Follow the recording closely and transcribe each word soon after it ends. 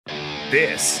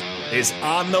This is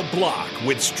On the Block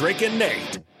with Strick and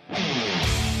Nate.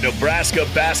 Nebraska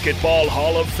Basketball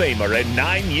Hall of Famer and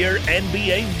 9-year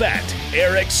NBA vet,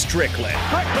 Eric Strickland.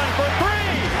 Strickland for three!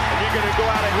 And you're going to go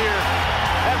out of here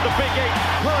as the Big 8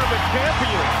 tournament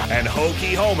champion. And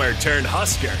Hokie Homer turned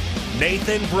Husker,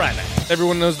 Nathan Brennan.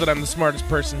 Everyone knows that I'm the smartest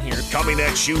person here. Coming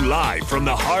at you live from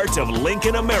the heart of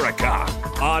Lincoln, America.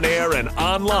 On air and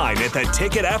online at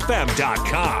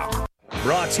theticketfm.com.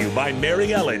 Brought to you by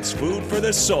Mary Ellen's Food for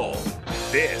the Soul.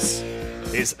 This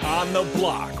is On the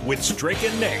Block with Strick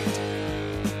and Nate.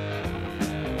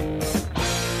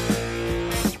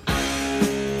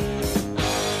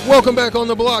 Welcome back on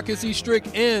the block. It's E.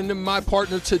 Strick and my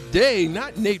partner today,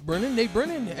 not Nate Brennan. Nate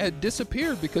Brennan had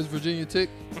disappeared because Virginia Tech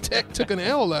took an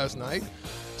L last night.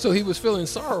 So he was feeling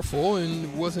sorrowful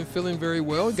and wasn't feeling very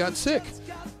well and got sick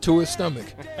to his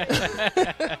stomach.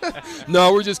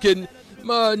 No, we're just kidding.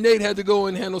 Nate had to go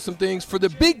and handle some things for the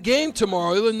big game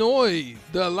tomorrow. Illinois,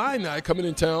 the Illini coming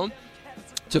in town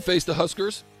to face the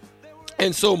Huskers.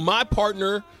 And so my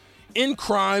partner in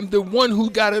crime, the one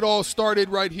who got it all started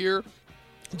right here,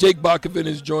 Jake Bakovin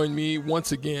has joined me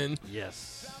once again.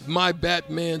 Yes. My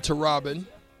Batman to Robin.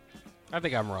 I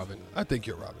think I'm Robin. I think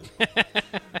you're Robin.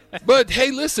 But,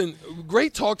 hey, listen,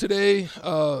 great talk today.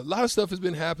 A lot of stuff has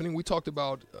been happening. We talked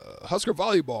about Husker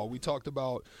volleyball. We talked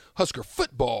about Husker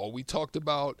football. We talked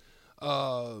about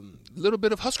a little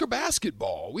bit of Husker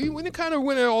basketball. We kind of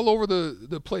went all over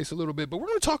the place a little bit. But we're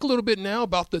going to talk a little bit now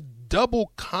about the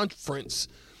dual conference,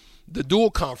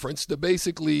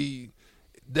 basically –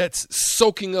 that's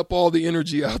soaking up all the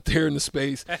energy out there in the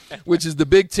space, which is the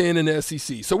Big Ten and the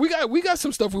SEC. So we got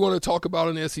some stuff we want to talk about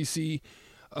in the SEC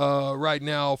right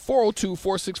now.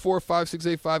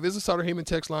 402-464-5685 is the Sutter Heyman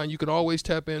text line. You can always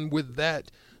tap in with that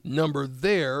number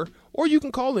there, or you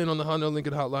can call in on the Honda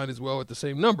Lincoln hotline as well at the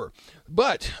same number.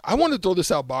 But I want to throw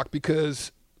this out, Bach,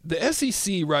 because the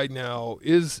SEC right now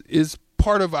is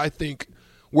part of, I think,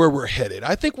 where we're headed.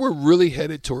 I think we're really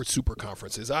headed towards super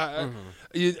conferences. I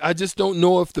just don't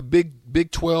know if the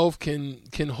Big 12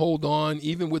 can hold on,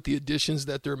 even with the additions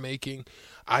that they're making.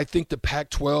 I think the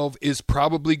Pac-12 is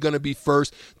probably going to be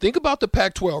first. Think about the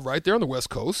Pac-12 right there on the West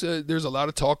Coast. There's a lot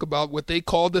of talk about what they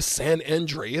call the San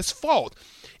Andreas Fault.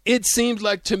 It seems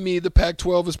like to me the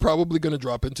Pac-12 is probably going to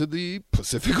drop into the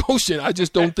Pacific Ocean. I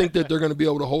just don't think that they're going to be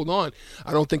able to hold on.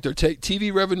 I don't think their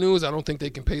TV revenues, I don't think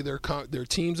they can pay their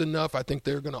teams enough. I think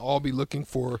they're going to all be looking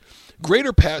for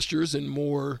greater pastures and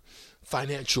more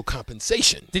financial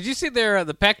compensation. Did you see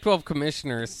the Pac-12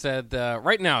 commissioner said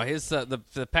right now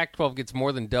the Pac-12 gets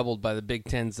more than doubled by the Big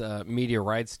Ten's media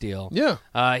rights deal. Yeah.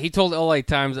 He told LA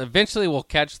Times, eventually we'll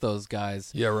catch those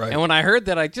guys. Yeah, right. And when I heard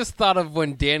that, I just thought of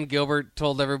when Dan Gilbert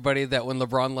told everybody that when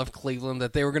LeBron left Cleveland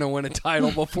that they were going to win a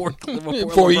title before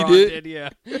Before LeBron he did. Yeah.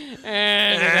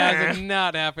 And it has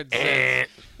not happened since.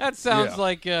 That sounds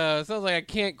like I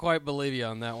can't quite believe you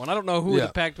on that one. I don't know who the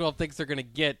Pac-12 thinks they're going to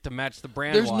get to match the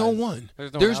brand. There's no one.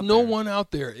 There's no one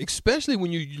out there, especially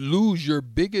when you lose your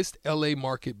biggest LA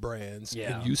market brands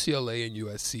in UCLA and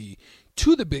USC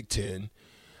to the Big Ten.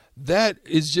 That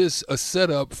is just a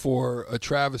setup for a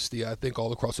travesty, I think,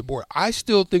 all across the board. I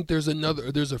still think there's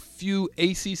a few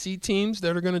ACC teams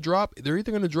that are going to drop. They're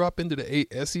either going to drop into the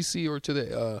SEC or to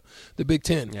the Big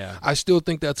Ten. Yeah. I still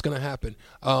think that's going to happen.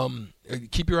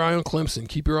 Keep your eye on Clemson.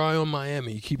 Keep your eye on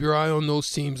Miami. Keep your eye on those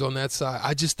teams on that side.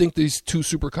 I just think these two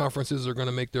super conferences are going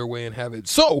to make their way and have it.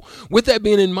 So, with that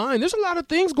being in mind, there's a lot of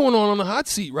things going on the hot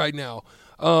seat right now.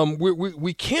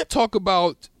 We can't talk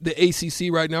about the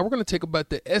ACC right now. We're going to take about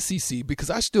the SEC because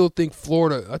I still think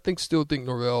still think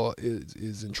Norvell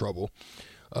is in trouble.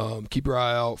 Keep your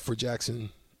eye out for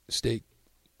Jackson State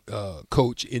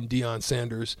coach in Deion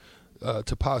Sanders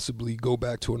to possibly go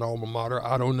back to an alma mater.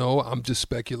 I don't know. I'm just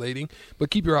speculating, but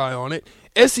keep your eye on it.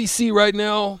 SEC right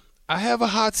now, I have a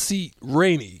hot seat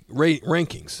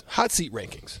rankings. Hot seat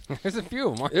rankings. There's a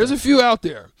few. There's a few out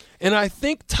there. And I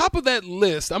think top of that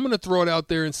list, I'm going to throw it out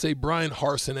there and say Brian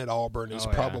Harsin at Auburn is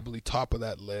probably top of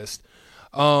that list.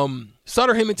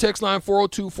 Sutter Heyman text line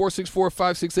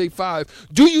 402-464-5685.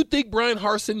 Do you think Brian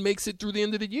Harsin makes it through the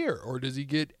end of the year, or does he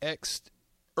get X'd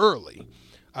early?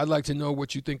 I'd like to know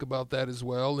what you think about that as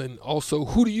well. And also,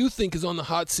 who do you think is on the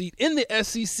hot seat in the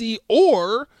SEC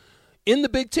or in the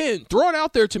Big Ten? Throw it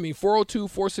out there to me,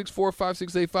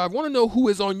 402-464-5685. Want to know who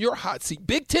is on your hot seat,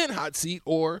 Big Ten hot seat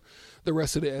or the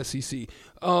rest of the SEC.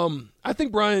 I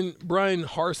think Brian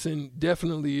Harsin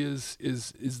definitely is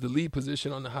the lead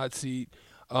position on the hot seat.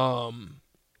 I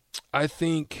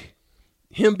think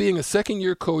him being a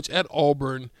second-year coach at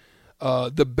Auburn,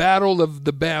 the battle of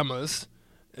the Bamas,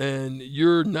 and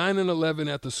you're 9-11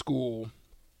 at the school,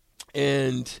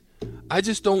 and I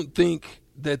just don't think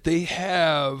that they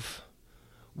have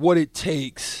what it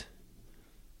takes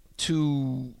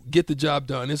to get the job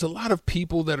done. There's a lot of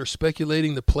people that are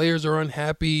speculating. The players are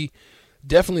unhappy.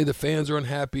 Definitely the fans are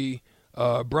unhappy.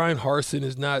 Brian Harsin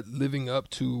is not living up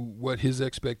to what his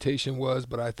expectation was,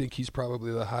 but I think he's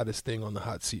probably the hottest thing on the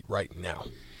hot seat right now.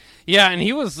 Yeah, and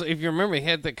he was, if you remember, he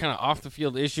had the kind of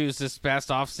off-the-field issues this past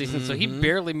offseason, so he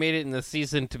barely made it in the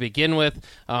season to begin with.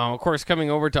 Of course,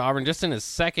 coming over to Auburn just in his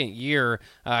second year,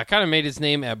 kind of made his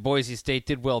name at Boise State,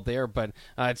 did well there, but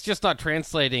it's just not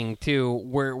translating to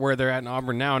where they're at in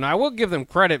Auburn now. And I will give them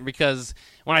credit because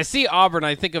when I see Auburn,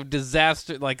 I think of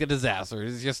disaster, like a disaster.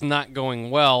 It's just not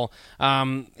going well.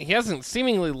 He hasn't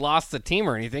seemingly lost the team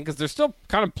or anything because they're still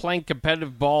kind of playing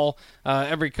competitive ball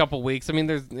every couple weeks. I mean,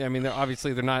 they're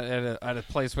obviously they're not at a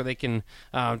place where they can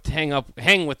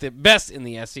hang with the best in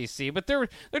the SEC, but they're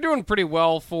doing pretty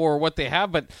well for what they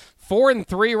have. But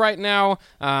 4-3 right now.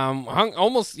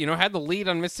 Almost, had the lead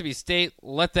on Mississippi State.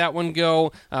 Let that one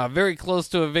go. Very close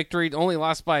to a victory. Only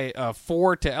lost by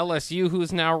 4 to LSU,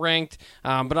 who's now ranked.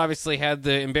 But obviously had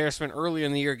the embarrassment earlier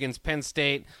in the year against Penn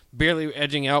State, barely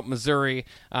edging out Missouri.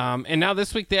 And now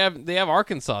this week they have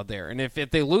Arkansas there. And if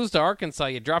they lose to Arkansas,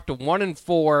 you drop to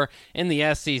 1-4 in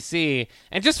the SEC.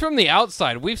 And just from the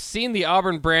outside, we've seen the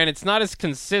Auburn brand. It's not as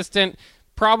consistent.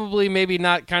 Probably maybe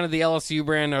not kind of the LSU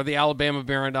brand or the Alabama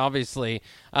brand, obviously,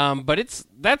 but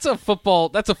that's a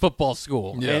football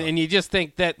school, yeah. and you just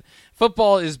think that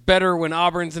football is better when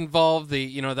Auburn's involved,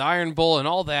 the Iron Bowl and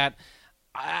all that.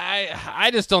 I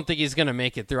just don't think he's going to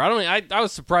make it through. I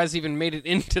was surprised he even made it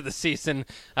into the season.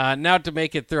 Now to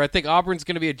make it through, I think Auburn's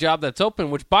going to be a job that's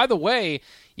open. Which, by the way,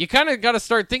 you kind of got to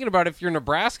start thinking about if you're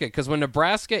Nebraska, because when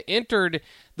Nebraska entered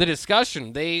the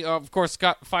discussion, they of course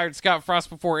fired Scott Frost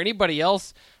before anybody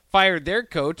else fired their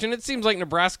coach, and it seems like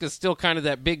Nebraska is still kind of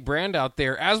that big brand out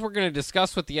there. As we're going to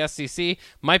discuss with the SEC,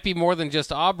 might be more than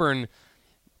just Auburn.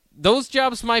 Those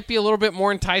jobs might be a little bit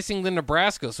more enticing than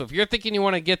Nebraska. So if you're thinking you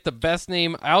want to get the best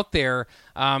name out there,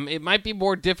 it might be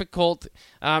more difficult,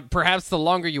 perhaps the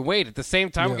longer you wait. At the same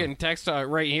time, We're getting text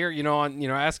right here,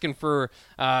 asking for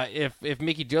if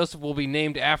Mickey Joseph will be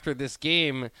named after this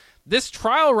game. This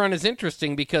trial run is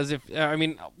interesting because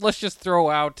let's just throw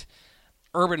out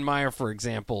Urban Meyer, for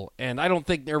example, and I don't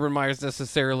think Urban Meyer is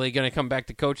necessarily going to come back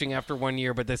to coaching after 1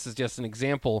 year, but this is just an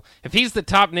example. If he's the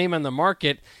top name on the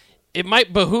market, it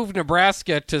might behoove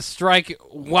Nebraska to strike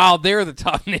while they're the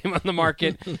top name on the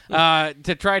market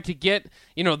to try to get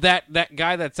that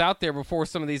guy that's out there before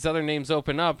some of these other names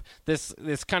open up. This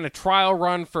kind of trial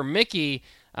run for Mickey,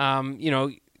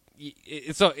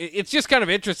 so it's just kind of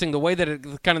interesting the way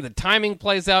that kind of the timing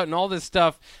plays out and all this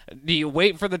stuff. Do you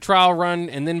wait for the trial run,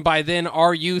 and then by then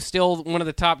are you still one of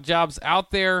the top jobs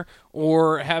out there,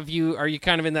 or are you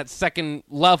kind of in that second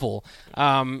level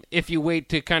if you wait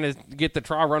to kind of get the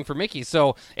trial run for Mickey?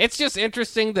 So it's just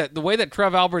interesting that the way that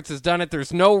Trev Alberts has done it,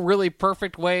 there's no really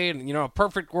perfect way and a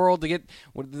perfect world to get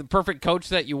the perfect coach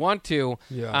that you want to.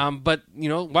 Yeah. But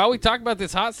while we talk about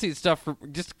this hot seat stuff,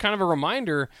 just kind of a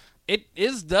reminder.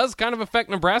 It does kind of affect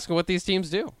Nebraska what these teams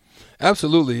do.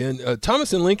 Absolutely. And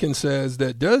Thomas and Lincoln says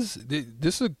that this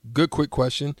is a good quick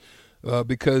question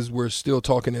because we're still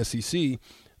talking SEC.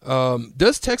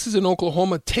 Does Texas and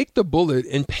Oklahoma take the bullet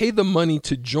and pay the money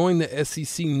to join the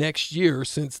SEC next year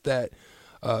since that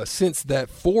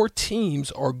 4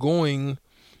 teams are going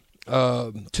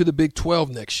to the Big 12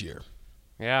 next year?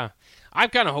 Yeah. I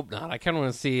kind of hope not. I kind of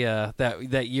want to see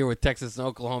that year with Texas and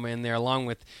Oklahoma in there, along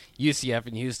with UCF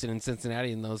and Houston and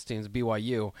Cincinnati and those teams,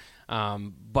 BYU.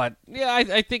 But yeah,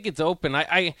 I think it's open.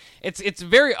 It's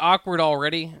very awkward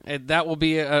already. That will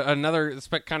be another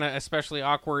kind of especially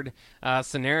awkward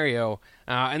scenario.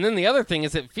 And then the other thing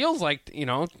is, it feels like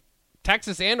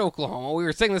Texas and Oklahoma. We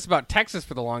were saying this about Texas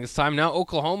for the longest time. Now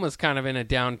Oklahoma's kind of in a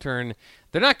downturn.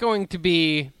 They're not going to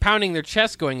be pounding their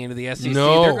chest going into the SEC.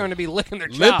 No. They're going to be licking their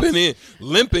chops.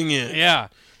 Limping in. Yeah.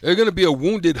 They're going to be a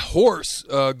wounded horse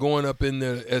going up in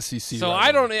the SEC. So right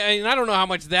I don't know how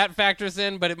much that factors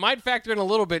in, but it might factor in a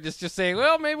little bit. Just saying,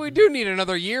 well, maybe we do need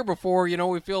another year before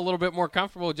we feel a little bit more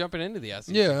comfortable jumping into the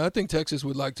SEC. Yeah, I think Texas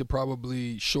would like to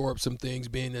probably shore up some things,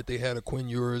 being that they had a Quinn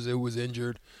Ewers who was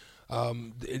injured.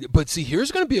 But see,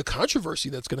 here's going to be a controversy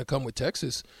that's going to come with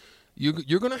Texas.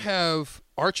 You're going to have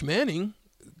Arch Manning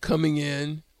coming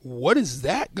in. What is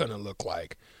that going to look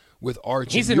like with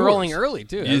Arch? He's enrolling early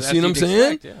too. You see what I'm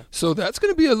saying? Yeah. So that's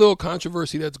going to be a little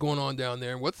controversy that's going on down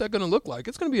there. And what's that going to look like?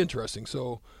 It's going to be interesting.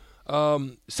 So,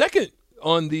 second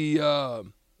on the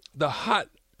hot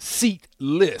seat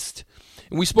list,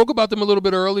 and we spoke about them a little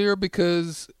bit earlier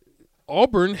because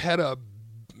Auburn had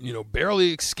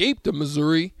barely escaped to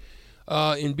Missouri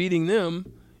in beating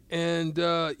them. and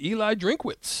Eli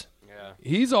Drinkwitz. Yeah.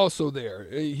 He's also there.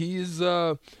 He's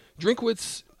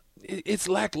Drinkwitz. It's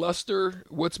lackluster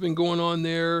what's been going on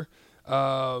there.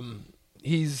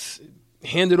 He's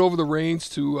handed over the reins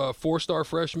to four-star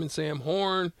freshman Sam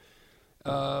Horn.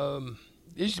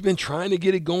 He's been trying to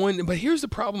get it going. But here's the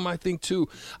problem, I think, too.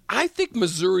 I think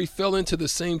Missouri fell into the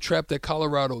same trap that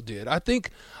Colorado did. I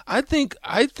think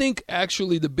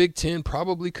actually the Big Ten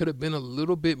probably could have been a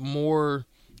little bit more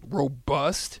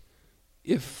robust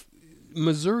if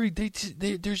Missouri,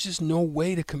 there's just no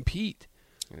way to compete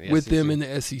with them in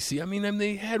the SEC. I mean,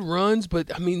 they had runs,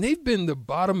 but, I mean, they've been the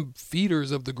bottom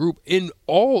feeders of the group in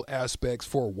all aspects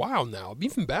for a while now.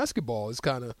 Even basketball is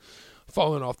kind of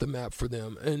falling off the map for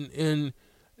them.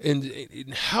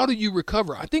 And how do you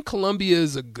recover? I think Columbia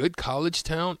is a good college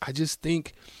town. I just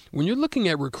think when you're looking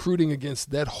at recruiting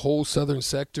against that whole southern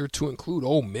sector, to include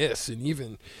Ole Miss and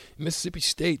even Mississippi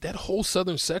State, that whole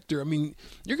southern sector, I mean,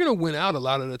 you're going to win out a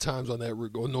lot of the times on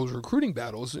those recruiting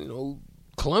battles. You know,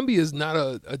 Columbia is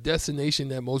not a destination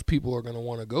that most people are going to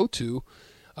want to go to.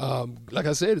 Like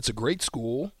I said, it's a great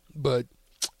school, but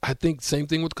I think same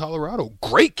thing with Colorado.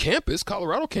 Great campus.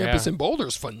 Colorado campus in Boulder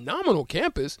is phenomenal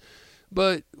campus.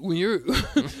 But when you're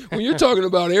talking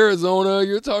about Arizona,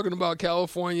 you're talking about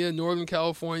California, Northern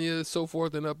California, so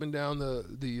forth, and up and down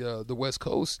the West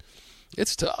Coast,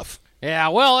 it's tough. Yeah,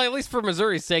 well, at least for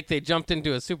Missouri's sake, they jumped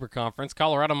into a super conference.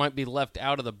 Colorado might be left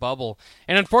out of the bubble.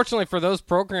 And unfortunately for those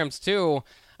programs, too,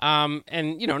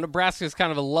 and, you know, Nebraska is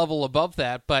kind of a level above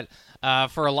that, but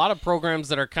for a lot of programs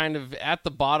that are kind of at the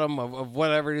bottom of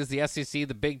whatever it is, the SEC,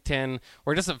 the Big Ten,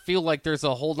 where it doesn't feel like there's a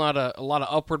lot of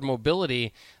upward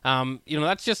mobility, you know,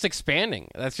 that's just expanding.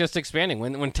 That's just expanding.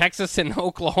 When Texas and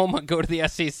Oklahoma go to the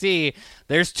SEC,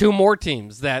 there's two more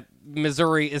teams that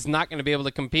Missouri is not going to be able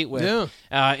to compete with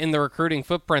in the recruiting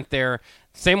footprint there.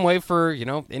 Same way for, you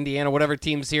know, Indiana, whatever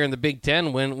teams here in the Big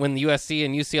Ten when the USC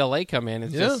and UCLA come in.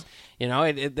 It's just, you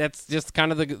know, that's just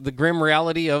kind of the grim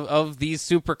reality of these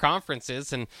super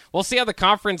conferences. And we'll see how the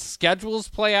conference schedules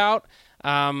play out.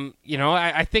 You know,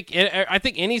 I think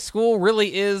any school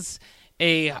really is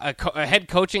a head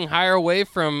coaching hire away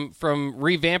from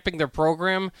revamping their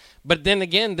program. But then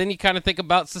again, you kind of think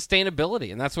about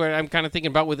sustainability, and that's what I'm kind of thinking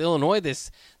about with Illinois.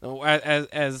 This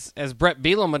as Brett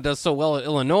Bielema does so well at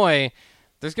Illinois.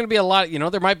 There's going to be a lot, you know,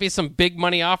 there might be some big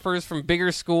money offers from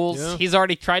bigger schools. Yeah. He's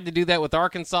already tried to do that with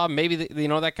Arkansas. Maybe, you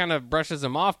know, that kind of brushes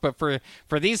him off. But for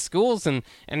these schools and,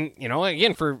 you know,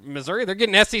 again, for Missouri, they're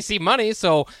getting SEC money.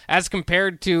 So as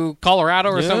compared to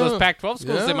Colorado or some of those Pac-12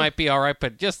 schools, they might be all right.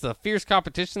 But just the fierce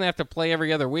competition they have to play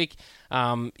every other week,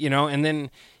 you know, and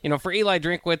then, you know, for Eli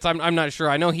Drinkwitz, I'm not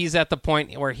sure. I know he's at the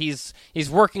point where he's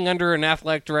working under an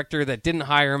athletic director that didn't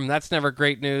hire him. That's never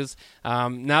great news.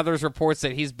 Now there's reports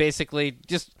that he's basically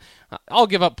just, I'll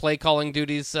give up play calling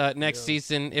duties next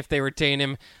season if they retain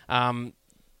him.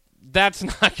 That's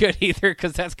not good either,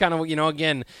 because that's kind of, you know,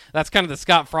 again, that's kind of the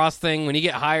Scott Frost thing. When you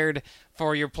get hired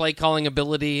for your play calling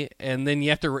ability and then you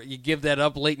have to you give that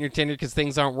up late in your tenure because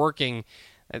things aren't working,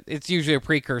 it's usually a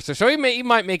precursor. So he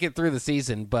might make it through the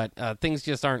season, but things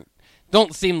just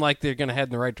don't seem like they're going to head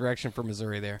in the right direction for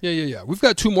Missouri there. Yeah. We've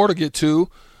got two more to get to.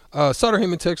 Sutter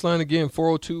Heyman text line again,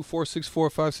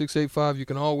 402-464-5685. You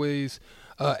can always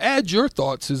add your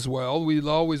thoughts as well. We'd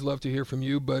always love to hear from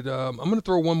you, but I'm going to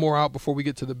throw one more out before we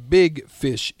get to the big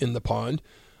fish in the pond.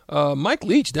 Mike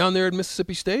Leach down there at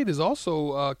Mississippi State is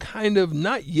also kind of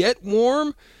not yet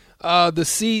warm. The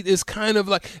seat is kind of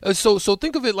like so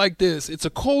think of it like this. It's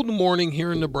a cold morning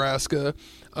here in Nebraska.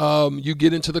 You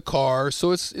get into the car,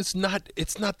 so it's not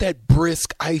that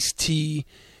brisk iced tea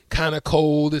kind of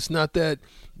cold. It's not that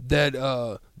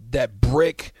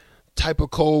brick type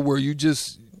of cold where you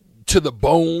just to the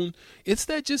bone. It's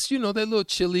that just, you know, that little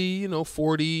chilly, you know,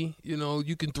 40, you know,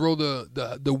 you can throw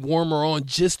the warmer on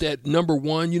just at number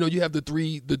one. You know, you have the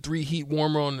three heat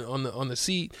warmer on the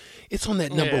seat. It's on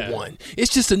that number one.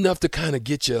 It's just enough to kind of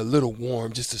get you a little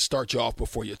warm just to start you off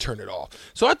before you turn it off.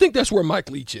 So I think that's where Mike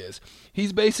Leach is.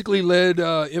 He's basically led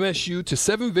MSU to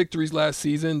 7 victories last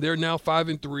season. They're now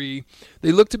 5-3.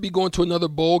 They look to be going to another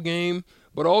bowl game,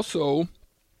 but also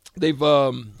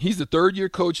he's the third-year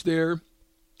coach there.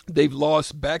 They've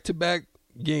lost back-to-back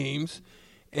games.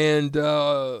 And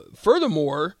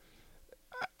furthermore,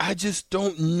 I just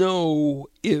don't know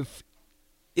if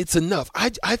it's enough.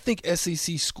 I think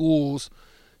SEC schools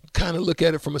kind of look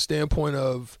at it from a standpoint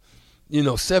of, you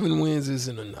know, 7 wins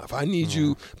isn't enough. I need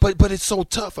you. But it's so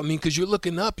tough. I mean, because you're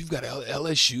looking up. You've got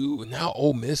LSU, and now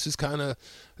Ole Miss is kind of,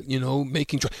 you know,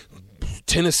 making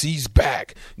Tennessee's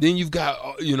back. Then you've got,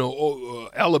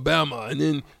 Alabama. And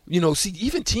then,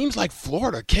 even teams like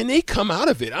Florida, can they come out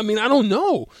of it? I mean, I don't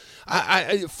know.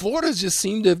 Florida's just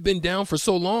seemed to have been down for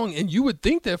so long, and you would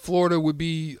think that Florida would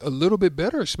be a little bit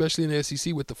better, especially in the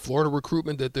SEC with the Florida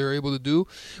recruitment that they're able to do.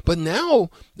 But now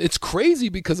it's crazy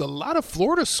because a lot of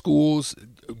Florida schools,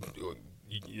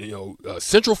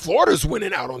 Central Florida's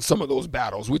winning out on some of those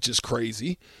battles, which is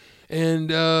crazy. And,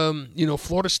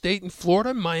 Florida State and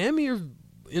Florida and Miami are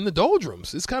in the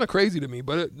doldrums. It's kind of crazy to me.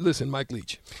 But listen, Mike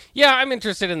Leach. Yeah, I'm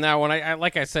interested in that one.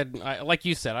 Like you said,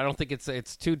 I don't think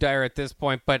it's too dire at this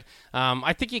point. But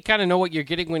I think you kind of know what you're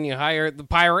getting when you hire the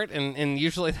Pirate, and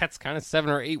usually that's kind of 7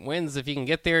 or 8 wins if you can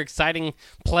get there. Exciting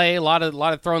play, a lot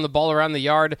of throwing the ball around the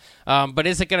yard. But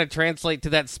is it going to translate to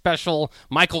that special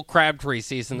Michael Crabtree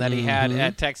season that he had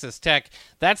at Texas Tech?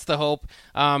 That's the hope.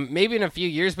 Maybe in a few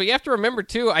years. But you have to remember,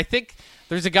 too, I think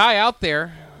there's a guy out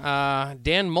there,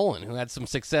 Dan Mullen, who had some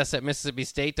success at Mississippi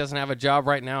State, doesn't have a job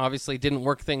right now. Obviously, didn't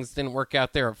work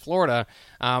out there at Florida.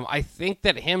 I think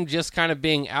that him just kind of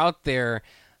being out there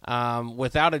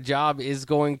without a job is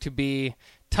going to be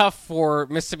tough for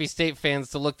Mississippi State fans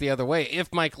to look the other way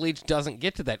if Mike Leach doesn't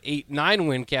get to that 8-9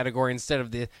 win category instead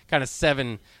of the kind of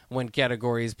 7 win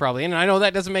category he's probably in. And I know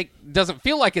that doesn't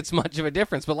feel like it's much of a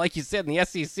difference, but like you said, in the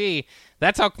SEC,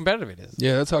 that's how competitive it is.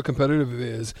 Yeah, that's how competitive it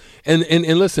is. And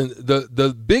listen,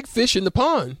 the big fish in the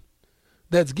pond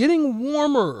that's getting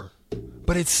warmer,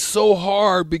 but it's so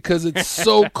hard because it's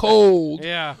so cold.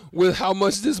 Yeah. With how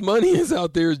much this money is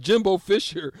out there is Jimbo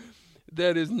Fisher,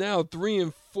 that is now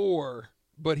 3-4.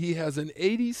 But he has an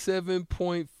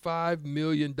 $87.5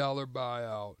 million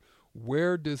buyout.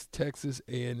 Where does Texas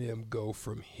A&M go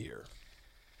from here?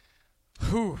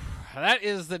 Whew, that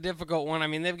is the difficult one. I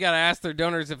mean, they've got to ask their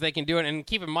donors if they can do it. And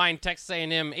keep in mind, Texas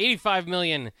A&M, $85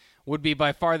 million would be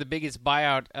by far the biggest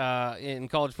buyout in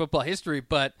college football history.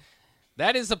 But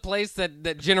that is a place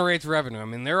that generates revenue. I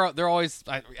mean, they're always,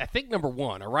 I think, number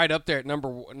one, or right up there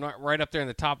right up there in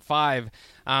the top 5.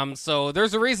 So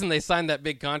there's a reason they signed that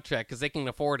big contract, because they can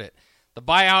afford it. The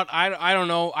buyout, I don't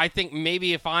know. I think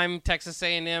maybe if I'm Texas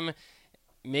A&M,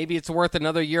 maybe it's worth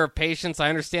another year of patience. I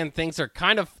understand things are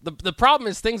kind of the problem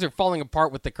is things are falling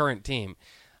apart with the current team,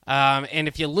 and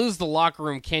if you lose the locker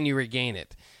room, can you regain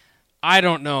it? I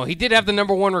don't know. He did have the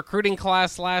number 1 recruiting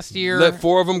class last year. Let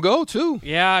 4 of them go, too.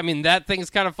 Yeah, I mean, that thing's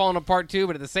kind of falling apart, too,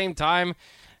 but at the same time,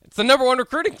 it's the number 1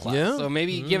 recruiting class, yeah. So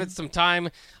maybe you give it some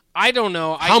time. I don't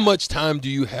know. How much time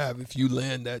do you have if you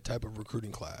land that type of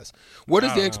recruiting class? What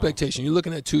is the expectation? You're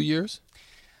looking at 2 years?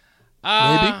 Maybe?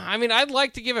 I mean, I'd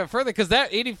like to give it further, because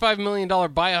that $85 million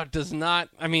buyout does not,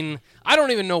 I mean, I don't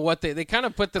even know what they kind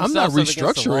of put themselves I'm not up against the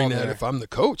wall restructuring that there. if I'm the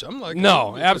coach. I'm like,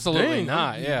 no, absolutely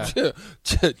not, yeah.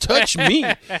 Touch me.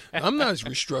 I'm not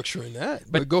restructuring that,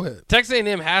 but go ahead. Texas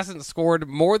A&M hasn't scored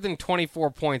more than 24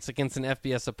 points against an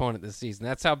FBS opponent this season.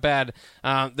 That's how bad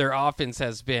their offense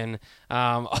has been.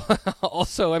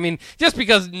 Also, I mean, just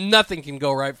because nothing can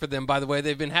go right for them, by the way,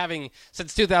 they've been having,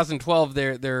 since 2012,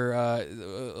 their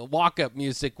walk-up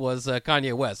music was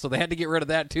Kanye West, so they had to get rid of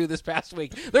that, too, this past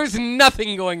week. There's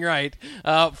nothing going right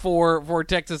for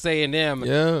Texas A&M.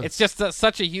 Yeah. It's just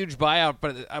such a huge buyout,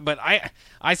 but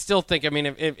I still think, I mean,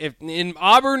 if in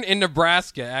Auburn and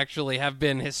Nebraska actually have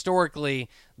been historically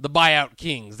the buyout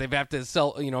kings, they've have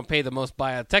to pay the most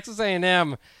buyout. Texas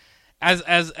A&M,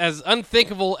 as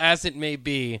unthinkable as it may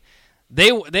be,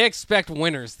 they expect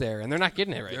winners there, and they're not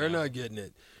getting it right now. They're not getting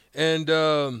it. And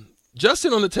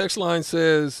Justin on the text line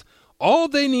says, all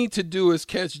they need to do is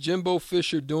catch Jimbo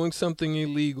Fisher doing something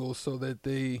illegal so that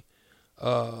they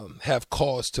have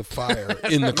cause to fire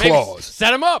in the clause.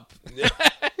 Set him up.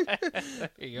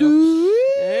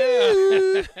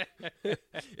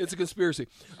 It's a conspiracy.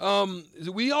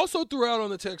 We also threw out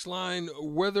on the text line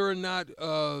whether or not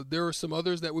there are some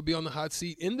others that would be on the hot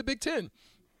seat in the Big Ten.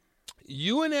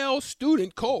 UNL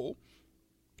student Cole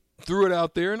threw it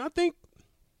out there, and I think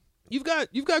You've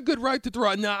got good right to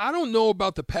throw out. Now, I don't know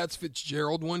about the Pat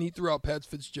Fitzgerald one. He threw out Pat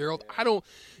Fitzgerald.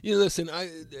 Listen,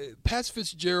 Pat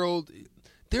Fitzgerald,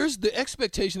 there's the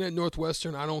expectation at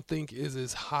Northwestern, I don't think is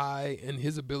as high, and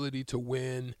his ability to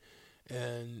win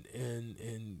and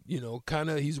kind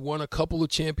of he's won a couple of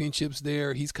championships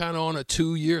there. He's kind of on a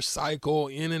 2-year cycle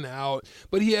in and out,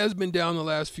 but he has been down the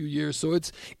last few years. So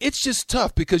it's just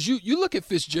tough because you look at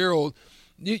Fitzgerald,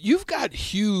 you've got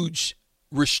huge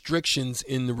restrictions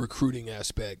in the recruiting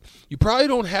aspect. You probably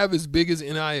don't have as big as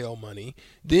NIL money.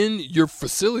 Then your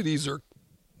facilities are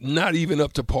not even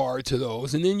up to par to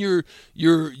those. And then you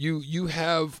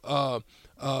have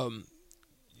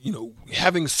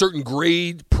having certain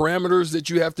grade parameters that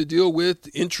you have to deal with,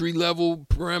 entry level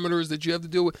parameters that you have to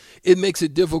deal with, it makes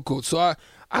it difficult. So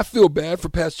I feel bad for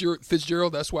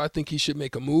Fitzgerald. That's why I think he should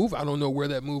make a move. I don't know where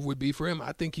that move would be for him.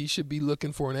 I think he should be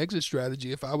looking for an exit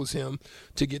strategy if I was him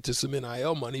to get to some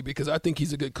NIL money, because I think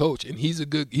he's a good coach, and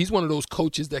he's one of those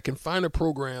coaches that can find a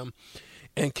program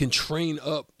and can train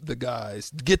up the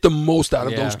guys, get the most out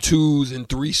of those 2- and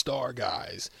 3-star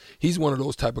guys. He's one of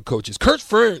those type of coaches. Kirk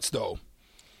Ferentz, though,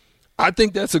 I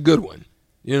think that's a good one.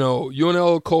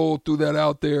 UNL Cole threw that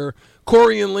out there.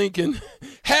 Corey and Lincoln,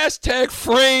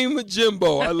 #frame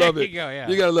Jimbo. I love it. You got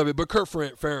to love it. But Kirk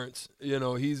Ferentz,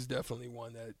 he's definitely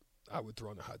one that I would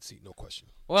throw in the hot seat, no question.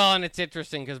 Well, and it's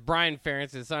interesting because Brian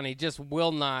Ferentz's son, he just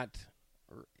will not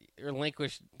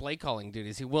relinquish play calling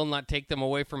duties. He will not take them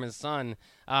away from his son.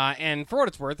 And for what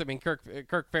it's worth, I mean, Kirk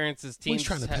Ferentz's teams he's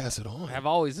trying to pass it on. Have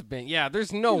always been. Yeah,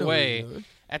 there's no way.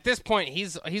 At this point,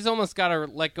 he's almost got to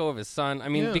let go of his son. I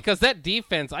mean, because that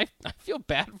defense, I feel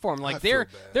bad for him. Like they're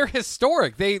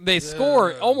historic. They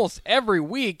score almost every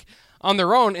week on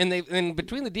their own, and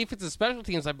between the defense and special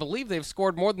teams, I believe they've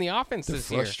scored more than the offense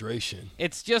this year. Frustration.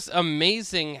 It's just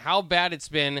amazing how bad it's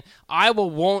been. Iowa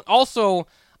won't. Also,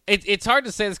 it's hard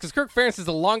to say this because Kirk Ferentz is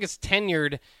the longest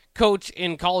tenured coach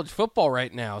in college football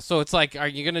right now. So it's like, are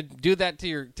you going to do that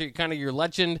to kind of your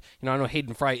legend? I know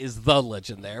Hayden Fry is the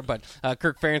legend there, but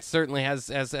Kirk Ferentz certainly has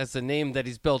a name that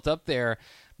he's built up there.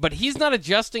 But he's not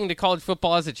adjusting to college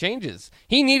football as it changes.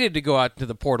 He needed to go out to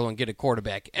the portal and get a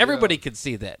quarterback. Everybody could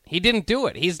see that. He didn't do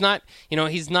it. He's not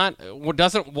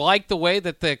doesn't like the way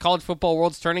that the college football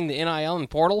world's turning the NIL and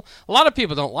portal. A lot of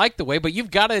people don't like the way, but you've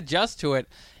got to adjust to it.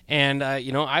 And,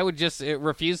 I would just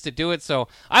refuse to do it. So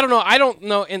I don't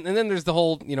know. And then there's the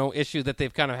whole, issue that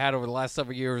they've kind of had over the last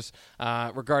several years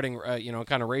regarding,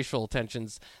 kind of racial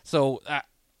tensions. So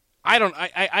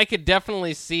I could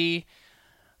definitely see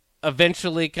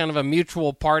eventually kind of a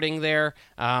mutual parting there.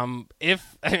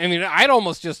 I'd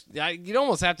almost you'd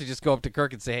almost have to just go up to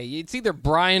Kirk and say, hey, it's either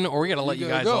Brian or we got to let you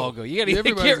guys all go. You got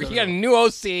a new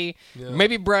OC. Yeah.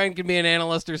 Maybe Brian can be an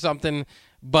analyst or something,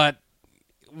 but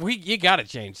you got to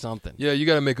change something. Yeah, you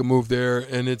got to make a move there,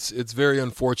 and it's very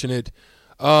unfortunate.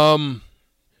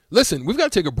 Listen, we've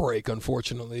got to take a break,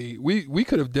 unfortunately. We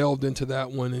could have delved into that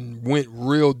one and went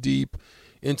real deep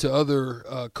into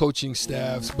other coaching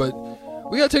staffs, but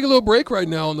we got to take a little break right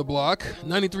now on the block.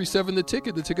 93.7 The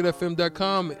Ticket,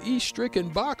 theticketfm.com. E. Strick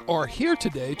and Bach are here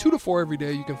today, 2 to 4 every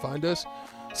day. You can find us.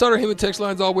 Sutter Heyman text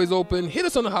line's always open. Hit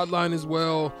us on the hotline as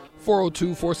well,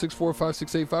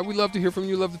 402-464-5685. We love to hear from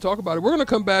you. Love to talk about it. We're going to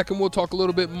come back and we'll talk a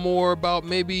little bit more about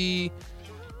maybe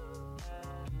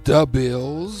the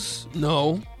Bills.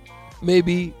 No,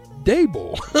 maybe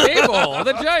Daboll.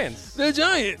 The Giants. The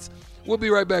Giants. We'll be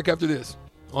right back after this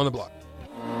on the block.